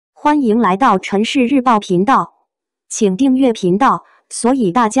欢迎来到陈氏日报频道，请订阅频道，所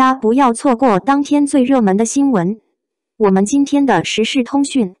以大家不要错过当天最热门的新闻。我们今天的时事通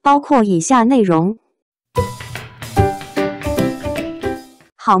讯包括以下内容：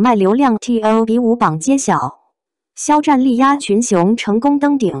好卖流量 TOP5榜揭晓，肖战力压群雄成功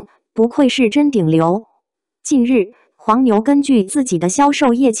登顶，不愧是真顶流。近日，黄牛根据自己的销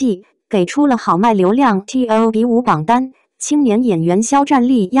售业绩，给出了好卖流量 TOP5榜单。青年演员肖战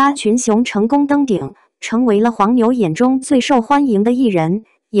力压群雄成功登顶，成为了黄牛眼中最受欢迎的艺人，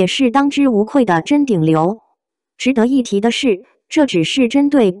也是当之无愧的真顶流。值得一提的是，这只是针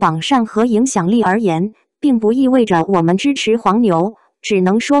对榜上和影响力而言，并不意味着我们支持黄牛，只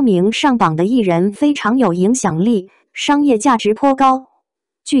能说明上榜的艺人非常有影响力，商业价值颇高。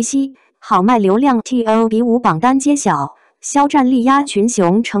据悉，好卖流量 TOP5榜单揭晓，肖战力压群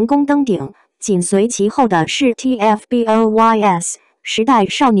雄成功登顶。紧随其后的是 TFBOYS 时代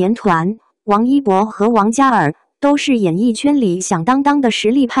少年团，王一博和王嘉尔都是演艺圈里响当当的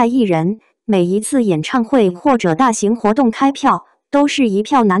实力派艺人，每一次演唱会或者大型活动开票都是一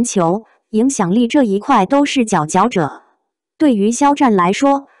票难求，影响力这一块都是佼佼者。对于肖战来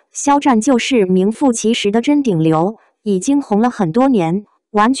说，肖战就是名副其实的真顶流，已经红了很多年，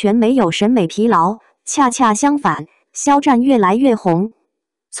完全没有审美疲劳，恰恰相反，肖战越来越红。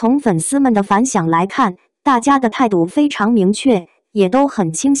从粉丝们的反响来看，大家的态度非常明确，也都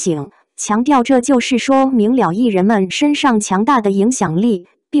很清醒，强调这就是说明了艺人们身上强大的影响力，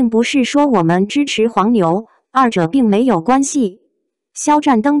并不是说我们支持黄牛，二者并没有关系。肖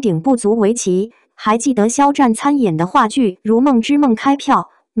战登顶不足为奇，还记得肖战参演的话剧《如梦之梦》开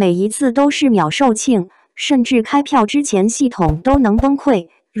票，每一次都是秒售罄，甚至开票之前系统都能崩溃，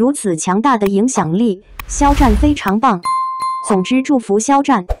如此强大的影响力，肖战非常棒。总之，祝福肖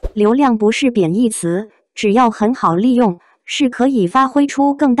战，流量不是贬义词，只要很好利用，是可以发挥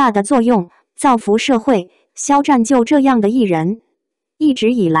出更大的作用，造福社会。肖战就这样的艺人，一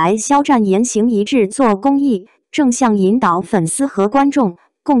直以来，肖战言行一致，做公益，正向引导粉丝和观众，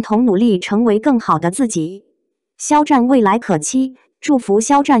共同努力成为更好的自己。肖战未来可期，祝福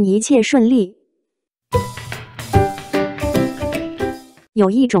肖战一切顺利。有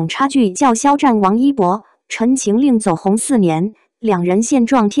一种差距叫肖战王一博。陈情令走红4年，两人现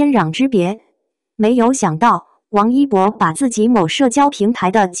状天壤之别。没有想到，王一博把自己某社交平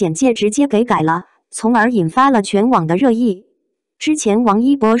台的简介直接给改了，从而引发了全网的热议。之前王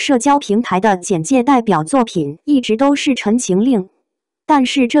一博社交平台的简介代表作品一直都是陈情令，但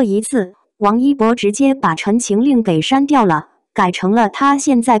是这一次，王一博直接把陈情令给删掉了，改成了他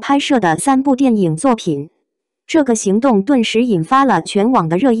现在拍摄的3部电影作品。这个行动顿时引发了全网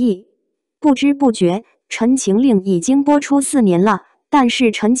的热议。不知不觉，陈情令已经播出4年了，但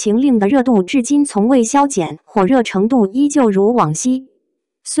是陈情令的热度至今从未消减，火热程度依旧如往昔。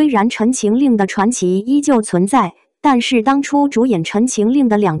虽然陈情令的传奇依旧存在，但是当初主演陈情令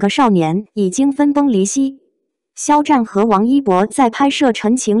的2个少年已经分崩离析。肖战和王一博在拍摄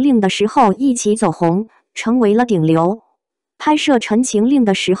陈情令的时候一起走红，成为了顶流。拍摄陈情令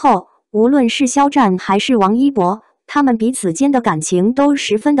的时候，无论是肖战还是王一博，他们彼此间的感情都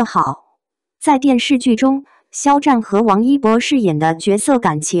十分的好。在电视剧中，肖战和王一博饰演的角色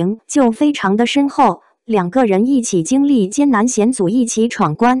感情就非常的深厚，两个人一起经历艰难险阻，一起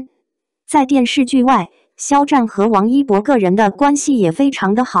闯关。在电视剧外，肖战和王一博个人的关系也非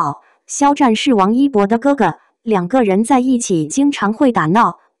常的好，肖战是王一博的哥哥，两个人在一起经常会打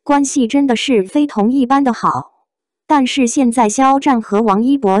闹，关系真的是非同一般的好。但是现在肖战和王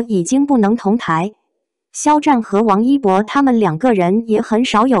一博已经不能同台，肖战和王一博他们两个人也很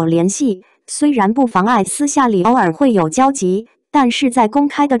少有联系。虽然不妨碍私下里偶尔会有交集，但是在公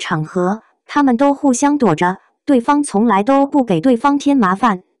开的场合，他们都互相躲着，对方从来都不给对方添麻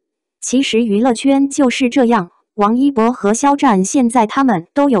烦。其实娱乐圈就是这样，王一博和肖战现在他们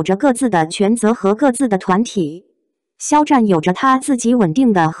都有着各自的权责和各自的团体。肖战有着他自己稳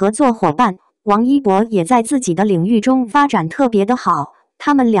定的合作伙伴，王一博也在自己的领域中发展特别的好，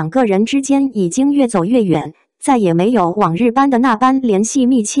他们两个人之间已经越走越远，再也没有往日般的那般联系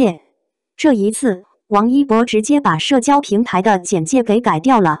密切。这一次，王一博直接把社交平台的简介给改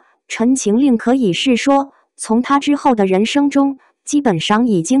掉了，陈情令可以是说，从他之后的人生中，基本上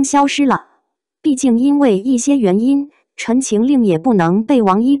已经消失了。毕竟因为一些原因，陈情令也不能被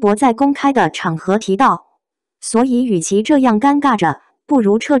王一博在公开的场合提到，所以与其这样尴尬着，不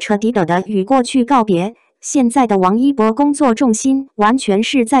如彻彻底底的与过去告别。现在的王一博工作重心完全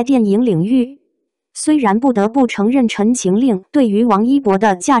是在电影领域。虽然不得不承认陈情令对于王一博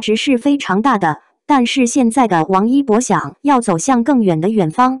的价值是非常大的，但是现在的王一博想要走向更远的远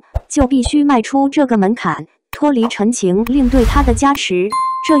方，就必须迈出这个门槛，脱离陈情令对他的加持，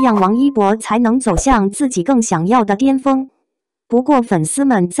这样王一博才能走向自己更想要的巅峰。不过粉丝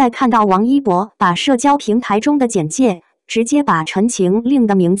们在看到王一博把社交平台中的简介直接把陈情令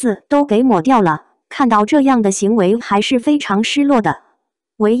的名字都给抹掉了，看到这样的行为还是非常失落的。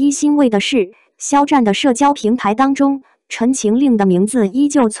唯一欣慰的是，肖战的社交平台当中，陈情令的名字依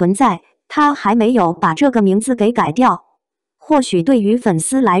旧存在，他还没有把这个名字给改掉。或许对于粉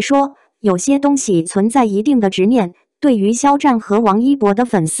丝来说，有些东西存在一定的执念，对于肖战和王一博的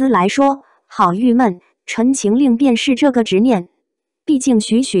粉丝来说，好郁闷，陈情令便是这个执念。毕竟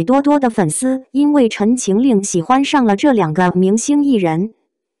许许多多的粉丝因为陈情令喜欢上了这两个明星艺人，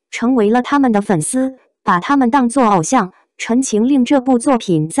成为了他们的粉丝，把他们当作偶像。陈情令这部作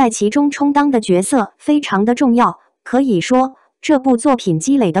品在其中充当的角色非常的重要，可以说这部作品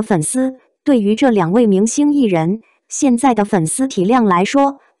积累的粉丝对于这两位明星艺人现在的粉丝体量来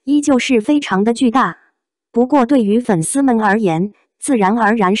说依旧是非常的巨大。不过对于粉丝们而言，自然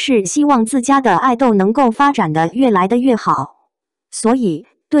而然是希望自家的爱豆能够发展的越来的越好。所以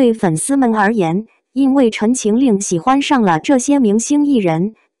对粉丝们而言，因为陈情令喜欢上了这些明星艺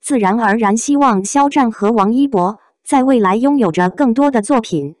人，自然而然希望肖战和王一博在未来拥有着更多的作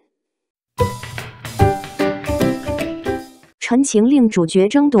品。陈情令主角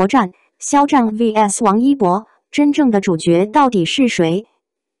争夺战，肖战 vs 王一博，真正的主角到底是谁？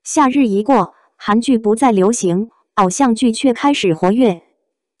夏日一过，韩剧不再流行，偶像剧却开始活跃。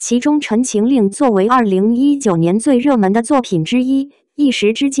其中陈情令作为2019年最热门的作品之一，一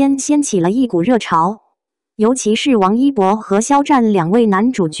时之间掀起了一股热潮。尤其是王一博和肖战两位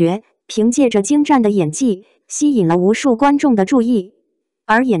男主角，凭借着精湛的演技，吸引了无数观众的注意。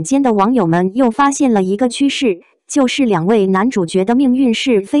而眼尖的网友们又发现了一个趋势，就是两位男主角的命运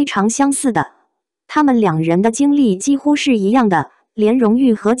是非常相似的。他们两人的经历几乎是一样的，连荣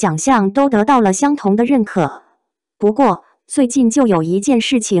誉和奖项都得到了相同的认可。不过最近就有一件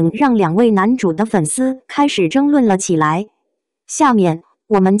事情让两位男主的粉丝开始争论了起来。下面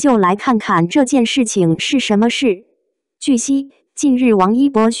我们就来看看这件事情是什么事。据悉，近日王一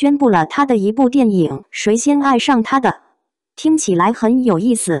博宣布了他的一部电影《谁先爱上他的》，听起来很有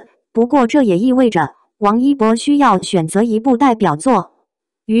意思，不过这也意味着王一博需要选择一部代表作。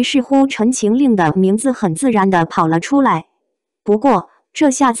于是乎，陈情令的名字很自然地跑了出来。不过这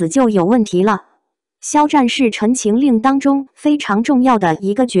下子就有问题了。肖战是陈情令当中非常重要的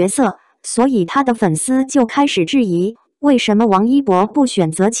一个角色，所以他的粉丝就开始质疑，为什么王一博不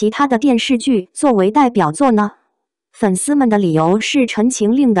选择其他的电视剧作为代表作呢？粉丝们的理由是，陈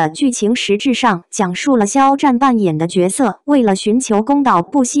情令的剧情实质上讲述了肖战扮演的角色为了寻求公道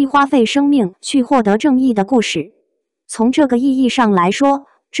不惜花费生命去获得正义的故事。从这个意义上来说，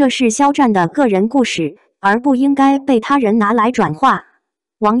这是肖战的个人故事，而不应该被他人拿来转化。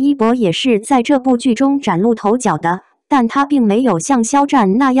王一博也是在这部剧中崭露头角的，但他并没有像肖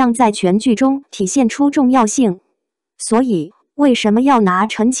战那样在全剧中体现出重要性。所以，为什么要拿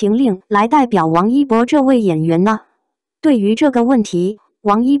陈情令来代表王一博这位演员呢？对于这个问题，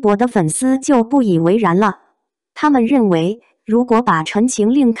王一博的粉丝就不以为然了。他们认为，如果把陈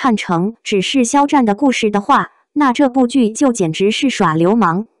情令看成只是肖战的故事的话，那这部剧就简直是耍流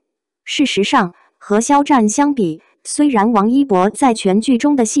氓。事实上，和肖战相比，虽然王一博在全剧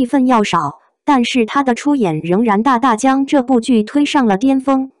中的戏份要少，但是他的出演仍然大大将这部剧推上了巅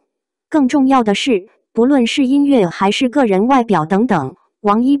峰。更重要的是，不论是音乐还是个人外表等等，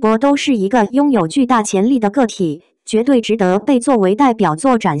王一博都是一个拥有巨大潜力的个体，绝对值得被作为代表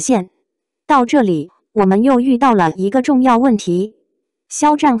作展现。到这里，我们又遇到了一个重要问题：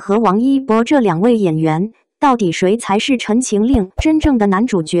肖战和王一博这两位演员，到底谁才是陈情令真正的男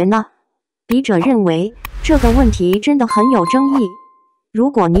主角呢？笔者认为，这个问题真的很有争议。如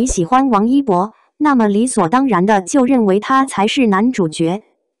果你喜欢王一博，那么理所当然的就认为他才是男主角。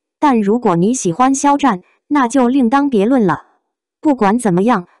但如果你喜欢肖战，那就另当别论了。不管怎么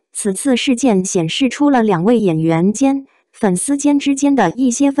样，此次事件显示出了两位演员间、粉丝间之间的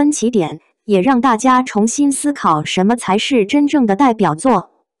一些分歧点，也让大家重新思考什么才是真正的代表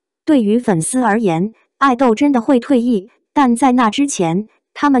作。对于粉丝而言，爱豆真的会退役，但在那之前，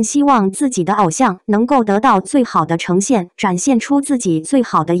他们希望自己的偶像能够得到最好的呈现，展现出自己最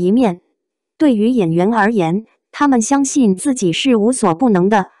好的一面。对于演员而言，他们相信自己是无所不能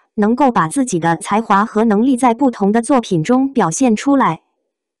的，能够把自己的才华和能力在不同的作品中表现出来。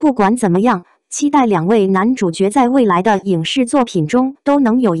不管怎么样，期待两位男主角在未来的影视作品中都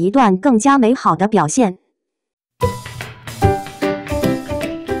能有一段更加美好的表现。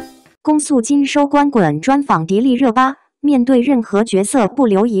公诉今收官丨专访迪丽热巴，面对任何角色不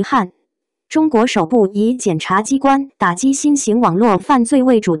留遗憾。中国首部以检察机关打击新型网络犯罪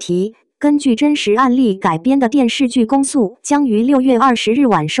为主题，根据真实案例改编的电视剧《公诉》将于6月20日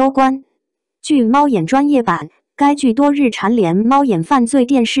晚收官。据猫眼专业版，该剧多日蝉联猫眼犯罪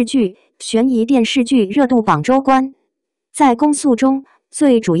电视剧、悬疑电视剧热度榜周冠。在《公诉》中，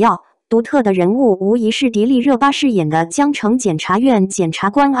最主要、独特的人物无疑是迪丽热巴饰演的江城检察院检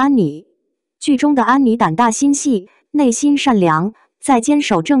察官安妮。剧中的安妮胆大心细，内心善良，在坚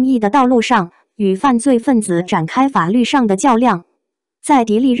守正义的道路上，与犯罪分子展开法律上的较量。在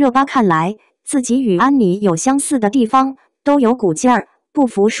迪丽热巴看来，自己与安妮有相似的地方，都有股劲儿，不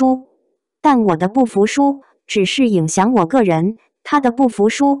服输。但我的不服输只是影响我个人，她的不服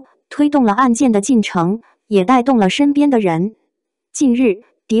输推动了案件的进程，也带动了身边的人。近日，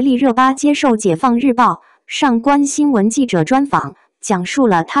迪丽热巴接受《解放日报》上官新闻记者专访，讲述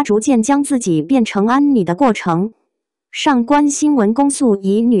了她逐渐将自己变成安妮的过程。上官新闻公诉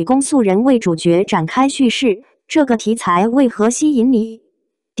以女公诉人为主角展开叙事，这个题材为何吸引你？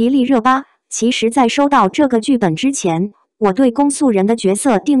迪丽热巴，其实在收到这个剧本之前，我对公诉人的角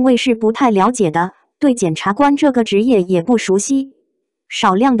色定位是不太了解的，对检察官这个职业也不熟悉。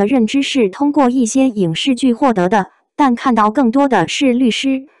少量的认知是通过一些影视剧获得的，但看到更多的是律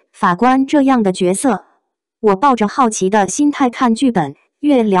师、法官这样的角色。我抱着好奇的心态看剧本，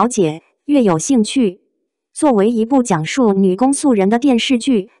越了解越有兴趣。作为一部讲述女公诉人的电视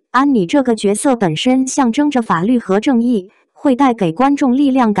剧，安妮这个角色本身象征着法律和正义，会带给观众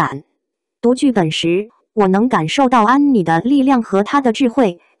力量感。读剧本时，我能感受到安妮的力量和她的智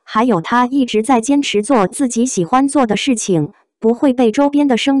慧，还有她一直在坚持做自己喜欢做的事情，不会被周边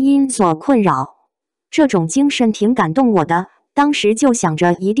的声音所困扰。这种精神挺感动我的，当时就想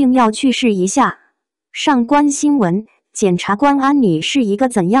着一定要去试一下。上官新闻，检察官安妮是一个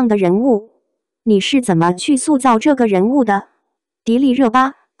怎样的人物？你是怎么去塑造这个人物的？迪丽热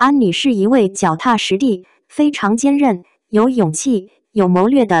巴，安妮是一位脚踏实地、非常坚韧、有勇气、有谋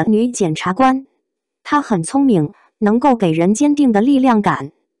略的女检察官。她很聪明，能够给人坚定的力量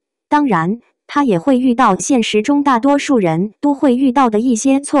感。当然，她也会遇到现实中大多数人都会遇到的一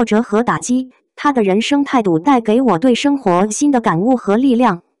些挫折和打击。她的人生态度带给我对生活新的感悟和力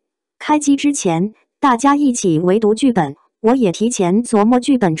量。开机之前，大家一起围读剧本，我也提前琢磨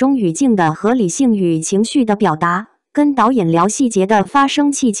剧本中语境的合理性与情绪的表达，跟导演聊细节的发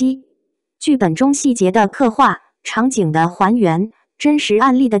生契机。剧本中细节的刻画、场景的还原、真实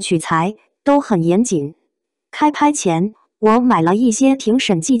案例的取材都很严谨。开拍前，我买了一些庭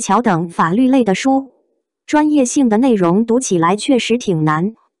审技巧等法律类的书，专业性的内容读起来确实挺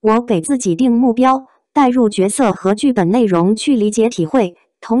难。我给自己定目标，带入角色和剧本内容去理解体会，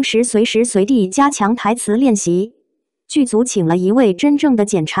同时随时随地加强台词练习。剧组请了一位真正的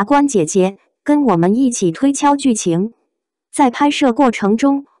检察官姐姐，跟我们一起推敲剧情。在拍摄过程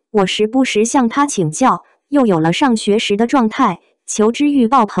中，我时不时向她请教，又有了上学时的状态，求知欲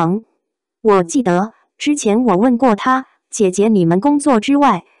爆棚。我记得之前我问过她，姐姐，你们工作之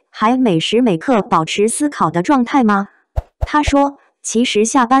外，还每时每刻保持思考的状态吗？她说，其实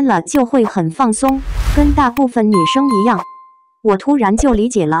下班了就会很放松，跟大部分女生一样。我突然就理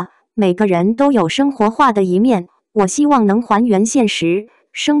解了，每个人都有生活化的一面，我希望能还原现实，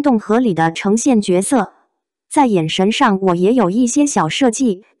生动合理的呈现角色。在眼神上我也有一些小设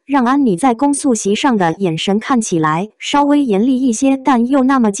计，让安妮在公诉席上的眼神看起来稍微严厉一些，但又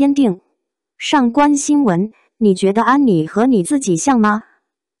那么坚定。上官新闻，你觉得安妮和你自己像吗？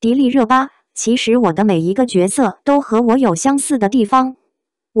迪丽热巴，其实我的每一个角色都和我有相似的地方。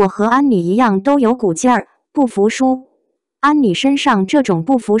我和安妮一样都有股劲儿，不服输。安妮身上这种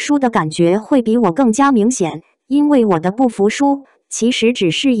不服输的感觉会比我更加明显，因为我的不服输其实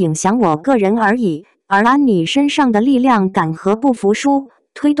只是影响我个人而已，而安妮身上的力量感和不服输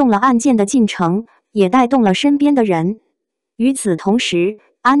推动了案件的进程，也带动了身边的人。与此同时，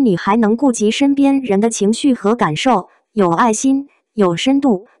安妮还能顾及身边人的情绪和感受，有爱心，有深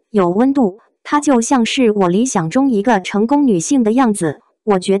度，有温度。她就像是我理想中一个成功女性的样子，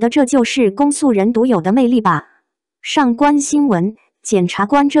我觉得这就是公诉人独有的魅力吧。上官新闻，检察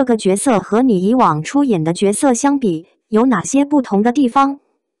官这个角色和你以往出演的角色相比，有哪些不同的地方？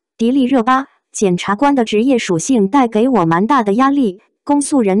迪丽热巴，检察官的职业属性带给我蛮大的压力。公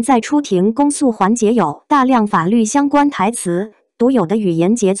诉人在出庭公诉环节有大量法律相关台词，独有的语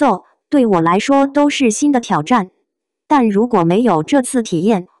言节奏，对我来说都是新的挑战。但如果没有这次体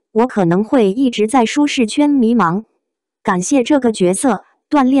验，我可能会一直在舒适圈迷茫。感谢这个角色，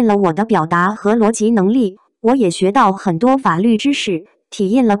锻炼了我的表达和逻辑能力，我也学到很多法律知识，体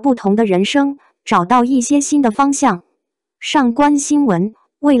验了不同的人生，找到一些新的方向。上官新闻，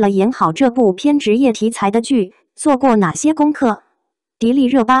为了演好这部偏职业题材的剧，做过哪些功课？迪丽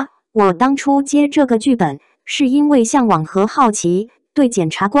热巴，我当初接这个剧本，是因为向往和好奇，对检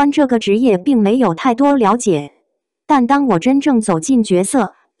察官这个职业并没有太多了解。但当我真正走进角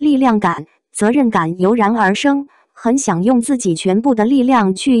色，力量感、责任感油然而生，很想用自己全部的力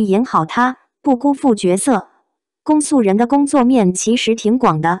量去演好它，不辜负角色。公诉人的工作面其实挺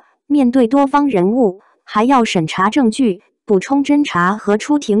广的，面对多方人物，还要审查证据、补充侦查和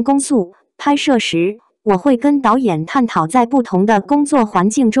出庭公诉。拍摄时，我会跟导演探讨在不同的工作环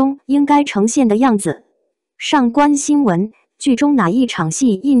境中应该呈现的样子。上官新闻，剧中哪一场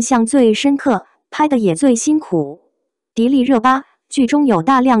戏印象最深刻，拍的也最辛苦？迪丽热巴，剧中有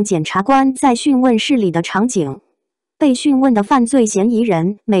大量检察官在讯问室里的场景，被讯问的犯罪嫌疑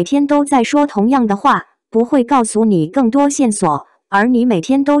人每天都在说同样的话，不会告诉你更多线索，而你每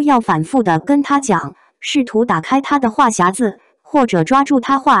天都要反复的跟他讲，试图打开他的话匣子，或者抓住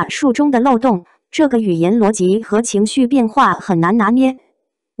他话术中的漏洞。这个语言逻辑和情绪变化很难拿捏。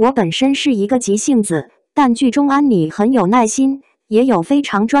我本身是一个急性子，但剧中安妮很有耐心，也有非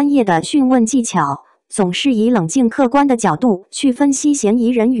常专业的讯问技巧，总是以冷静客观的角度去分析嫌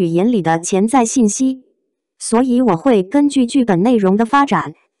疑人语言里的潜在信息。所以我会根据剧本内容的发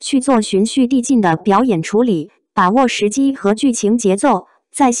展，去做循序递进的表演处理，把握时机和剧情节奏，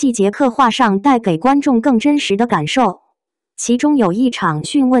在细节刻画上带给观众更真实的感受。其中有一场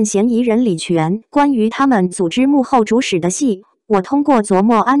讯问嫌疑人李全关于他们组织幕后主使的戏，我通过琢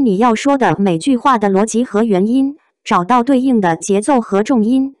磨安妮要说的每句话的逻辑和原因，找到对应的节奏和重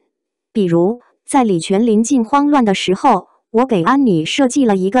音。比如，在李全临近慌乱的时候，我给安妮设计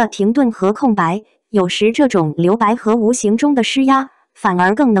了一个停顿和空白，有时这种留白和无形中的施压，反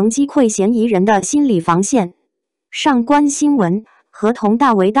而更能击溃嫌疑人的心理防线。上官新闻，和佟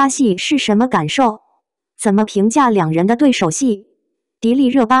大为搭戏是什么感受？怎么评价两人的对手戏？迪丽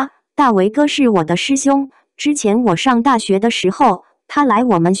热巴，大为哥是我的师兄，之前我上大学的时候，他来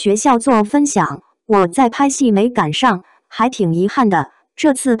我们学校做分享，我在拍戏没赶上，还挺遗憾的，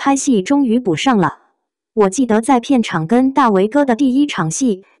这次拍戏终于补上了。我记得在片场跟大为哥的第一场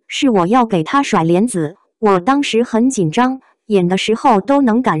戏，是我要给他甩帘子，我当时很紧张，演的时候都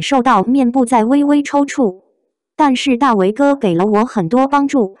能感受到面部在微微抽搐，但是大为哥给了我很多帮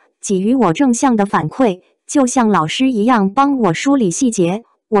助，给予我正向的反馈，就像老师一样帮我梳理细节。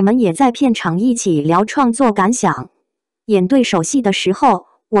我们也在片场一起聊创作感想。演对手戏的时候，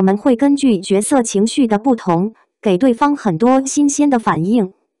我们会根据角色情绪的不同，给对方很多新鲜的反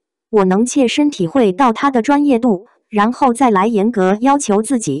应。我能切身体会到他的专业度，然后再来严格要求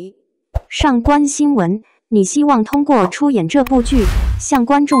自己。上官新闻，你希望通过出演这部剧，向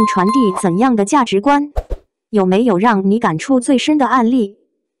观众传递怎样的价值观？有没有让你感触最深的案例？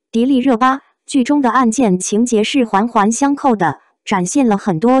迪丽热巴，剧中的案件情节是环环相扣的，展现了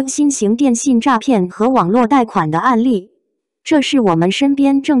很多新型电信诈骗和网络贷款的案例。这是我们身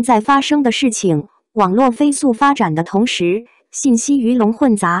边正在发生的事情。网络飞速发展的同时，信息鱼龙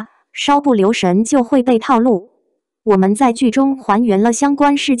混杂，稍不留神就会被套路。我们在剧中还原了相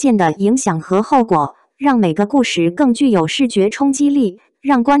关事件的影响和后果，让每个故事更具有视觉冲击力，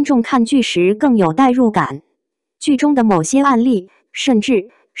让观众看剧时更有代入感。剧中的某些案例，甚至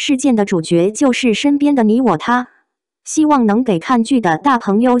事件的主角就是身边的你我他。希望能给看剧的大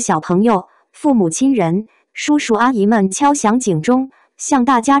朋友小朋友、父母亲人、叔叔阿姨们敲响警钟，向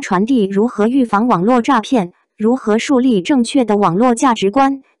大家传递如何预防网络诈骗，如何树立正确的网络价值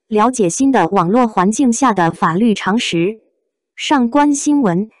观，了解新的网络环境下的法律常识。上官新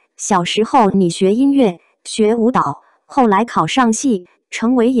闻，小时候你学音乐、学舞蹈，后来考上戏，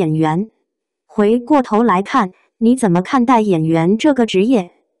成为演员。回过头来看，你怎么看待演员这个职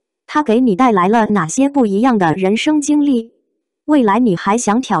业？它给你带来了哪些不一样的人生经历？未来你还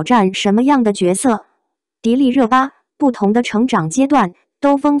想挑战什么样的角色？迪丽热巴，不同的成长阶段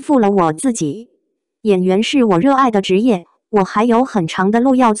都丰富了我自己。演员是我热爱的职业，我还有很长的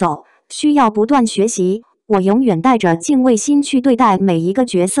路要走，需要不断学习。我永远带着敬畏心去对待每一个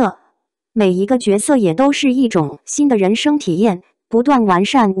角色，每一个角色也都是一种新的人生体验，不断完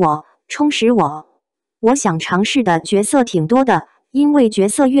善我，充实我。我想尝试的角色挺多的，因为角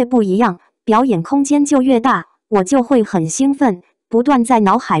色越不一样，表演空间就越大，我就会很兴奋，不断在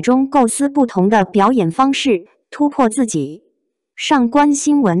脑海中构思不同的表演方式，突破自己。上官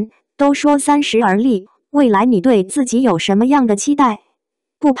新闻，都说30而立，未来你对自己有什么样的期待？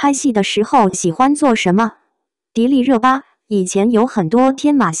不拍戏的时候喜欢做什么？迪丽热巴，以前有很多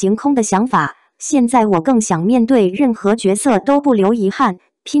天马行空的想法，现在我更想面对任何角色都不留遗憾，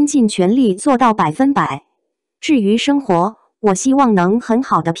拼尽全力做到100%。至于生活，我希望能很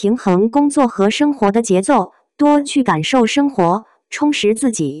好的平衡工作和生活的节奏，多去感受生活，充实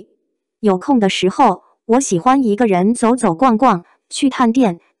自己。有空的时候，我喜欢一个人走走逛逛，去探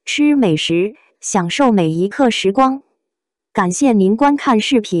店，吃美食，享受每一刻时光。感谢您观看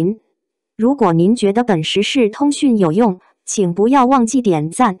视频。如果您觉得本时事通讯有用，请不要忘记点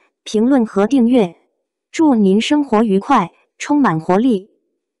赞、评论和订阅。祝您生活愉快，充满活力。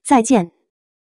再见。